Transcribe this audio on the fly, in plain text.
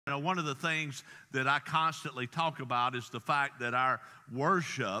One of the things that I constantly talk about is the fact that our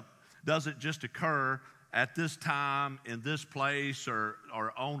worship doesn't just occur at this time, in this place, or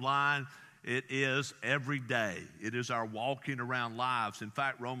online. It is every day. It is our walking around lives. In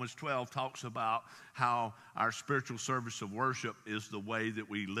fact, Romans 12 talks about how our spiritual service of worship is the way that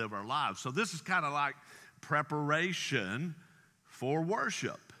we live our lives. So this is kind of like preparation for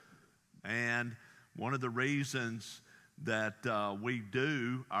worship. And one of the reasons that we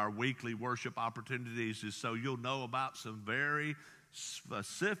do our weekly worship opportunities is so you'll know about some very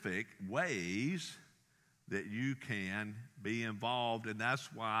specific ways that you can be involved. And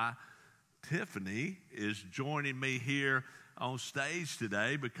that's why Tiffany is joining me here on stage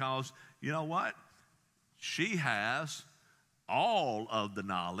today, because you know what? She has all of the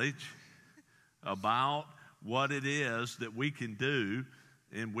knowledge about what it is that we can do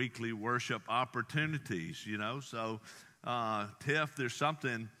in weekly worship opportunities, So, Tiff, there's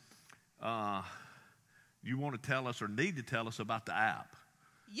something you want to tell us or need to tell us about the app.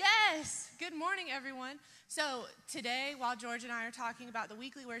 Yes. Good morning, everyone. So today, while George and I are talking about the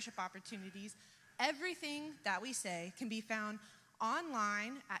weekly worship opportunities, everything that we say can be found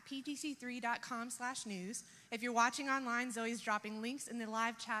online at ptc3.com/news. If you're watching online, Zoe's dropping links in the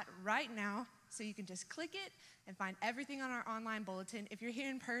live chat right now, so you can just click it and find everything on our online bulletin. If you're here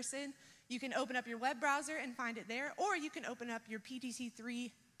in person, you can open up your web browser and find it there, or you can open up your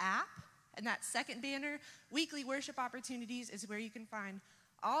PTC3 app, and that second banner, Weekly Worship Opportunities, is where you can find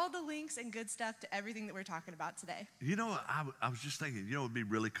all the links and good stuff to everything that we're talking about today. I was just thinking, it would be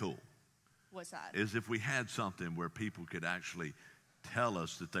really cool. What's that? Is if we had something where people could actually tell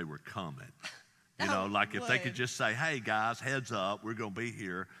us that they were coming. If they could just say, hey, guys, heads up, we're going to be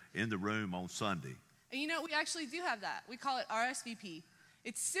here in the room on Sunday. And we actually do have that. We call it RSVP.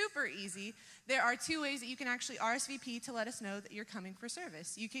 It's super easy. There are two ways that you can actually RSVP to let us know that you're coming for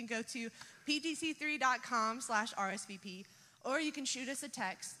service. You can go to ptc3.com/RSVP, or you can shoot us a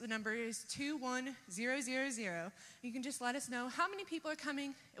text. The number is 21000. You can just let us know how many people are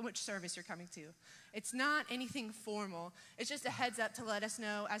coming and which service you're coming to. It's not anything formal. It's just a heads up to let us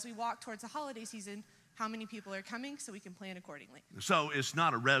know as we walk towards the holiday season how many people are coming so we can plan accordingly. So it's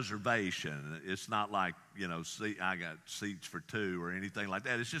not a reservation. It's not like, I got seats for two or anything like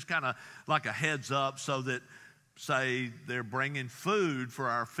that. It's just kind of like a heads up so that, say, they're bringing food for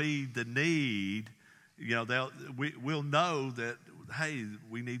our Feed the Need. We'll know that, hey,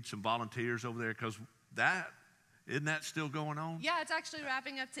 we need some volunteers over there, because isn't that still going on? Yeah, it's actually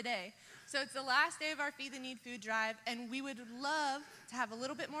wrapping up today. So it's the last day of our Feed the Need food drive, and we would love to have a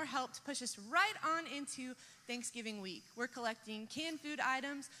little bit more help to push us right on into Thanksgiving week. We're collecting canned food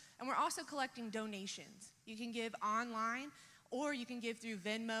items, and we're also collecting donations. You can give online, or you can give through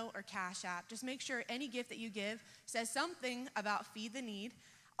Venmo or Cash App. Just make sure any gift that you give says something about Feed the Need.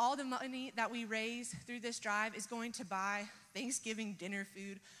 All the money that we raise through this drive is going to buy Thanksgiving dinner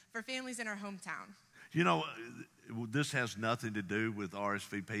food for families in our hometown. This has nothing to do with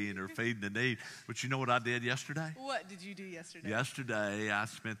RSVPing or Feeding the Need, but you know what I did yesterday? What did you do yesterday? Yesterday, I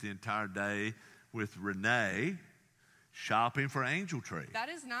spent the entire day with Renee shopping for Angel Tree. That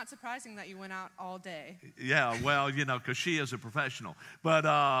is not surprising that you went out all day. Yeah, well, because she is a professional. But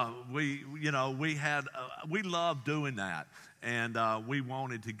we love doing that, and we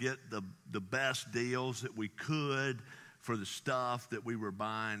wanted to get the best deals that we could for the stuff that we were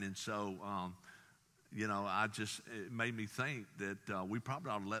buying, and so. It made me think that we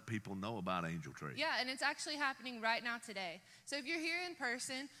probably ought to let people know about Angel Tree. Yeah, and it's actually happening right now today. So if you're here in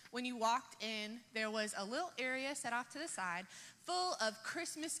person, when you walked in, there was a little area set off to the side full of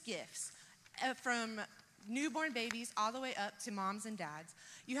Christmas gifts from newborn babies all the way up to moms and dads.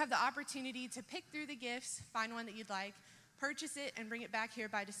 You have the opportunity to pick through the gifts, find one that you'd like, purchase it, and bring it back here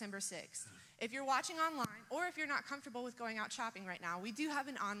by December 6th. If you're watching online, or if you're not comfortable with going out shopping right now, we do have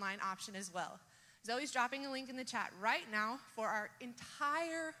an online option as well. Zoe's dropping a link in the chat right now for our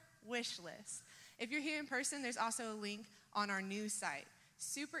entire wish list. If you're here in person, there's also a link on our news site.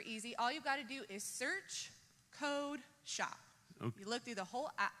 Super easy. All you've got to do is search code SHOP. Okay. You look through the whole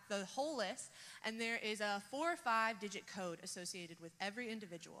list, and there is a 4 or 5-digit code associated with every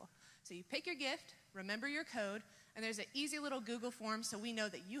individual. So you pick your gift, remember your code, and there's an easy little Google form so we know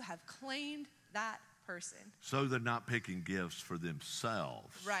that you have claimed that person. So they're not picking gifts for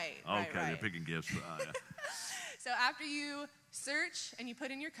themselves. Right. Okay, they're picking gifts for So after you search and you put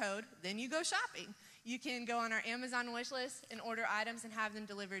in your code, then you go shopping. You can go on our Amazon wish list and order items and have them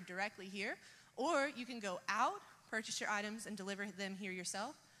delivered directly here. Or you can go out, purchase your items, and deliver them here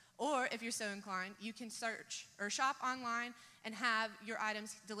yourself. Or if you're so inclined, you can search or shop online and have your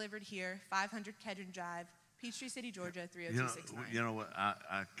items delivered here, 500 Kedron Drive, Peachtree City, Georgia, 30269. You know what?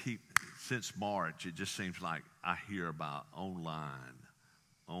 I keep, since March, it just seems like I hear about online.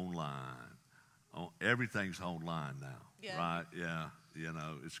 Everything's online now, right? Yeah, you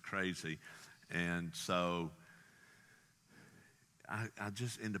know, it's crazy. And so I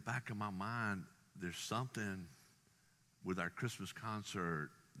just, in the back of my mind, there's something with our Christmas concert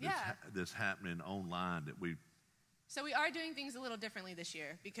that's happening online that we. So we are doing things a little differently this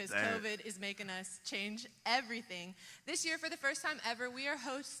year because COVID is making us change everything. This year, for the first time ever, we are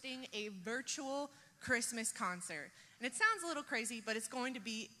hosting a virtual Christmas concert. And it sounds a little crazy, but it's going to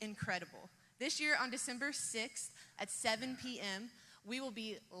be incredible. This year on December 6th at 7 p.m., we will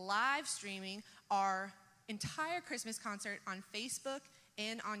be live streaming our entire Christmas concert on Facebook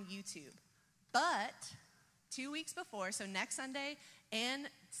and on YouTube. But 2 weeks before, so next Sunday and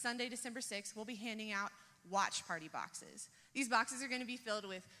Sunday, December 6th, we'll be handing out watch party boxes. These boxes are going to be filled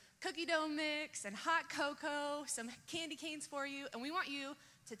with cookie dough mix and hot cocoa, some candy canes for you, and we want you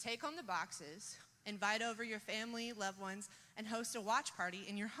to take home the boxes, invite over your family, loved ones, and host a watch party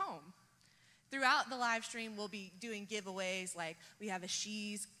in your home. Throughout the live stream, we'll be doing giveaways like we have a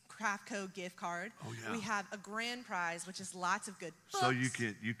She's Craft Co. gift card. Oh, yeah. We have a grand prize, which is lots of good books. So you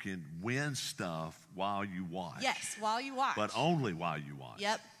can win stuff while you watch. Yes, while you watch. But only while you watch.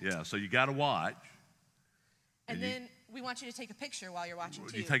 Yep. Yeah, so you got to watch. And then we want you to take a picture while you're watching,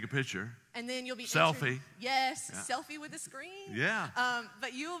 too. You take a picture. And then you'll be selfie. Yes, selfie with the screen. Yeah.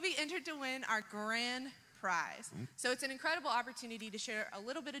 But you will be entered to win our grand prize. So it's an incredible opportunity to share a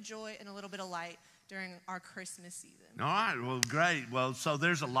little bit of joy and a little bit of light during our Christmas season. All right, well, great. Well, so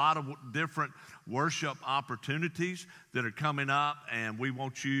there's a lot of different worship opportunities that are coming up, and we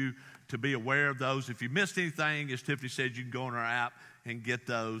want you to be aware of those. If you missed anything, as Tiffany said, you can go on our app and get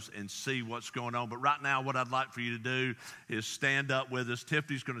those and see what's going on. But right now, what I'd like for you to do is stand up with us.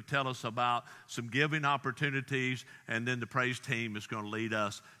 Tiffany's going to tell us about some giving opportunities, and then the praise team is going to lead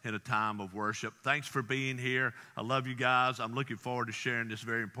us in a time of worship. Thanks for being here. I love you guys. I'm looking forward to sharing this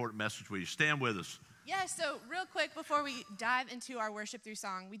very important message with you. Stand with us. Yeah, so real quick before we dive into our worship through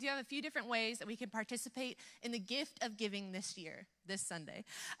song, we do have a few different ways that we can participate in the gift of giving this year, this Sunday.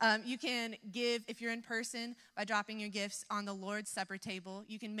 You can give, if you're in person, by dropping your gifts on the Lord's Supper table.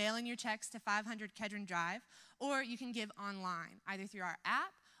 You can mail in your checks to 500 Kedron Drive, or you can give online, either through our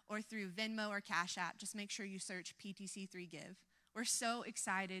app or through Venmo or Cash App. Just make sure you search PTC3Give. We're so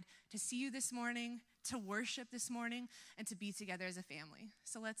excited to see you this morning, to worship this morning, and to be together as a family.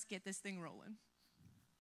 So let's get this thing rolling.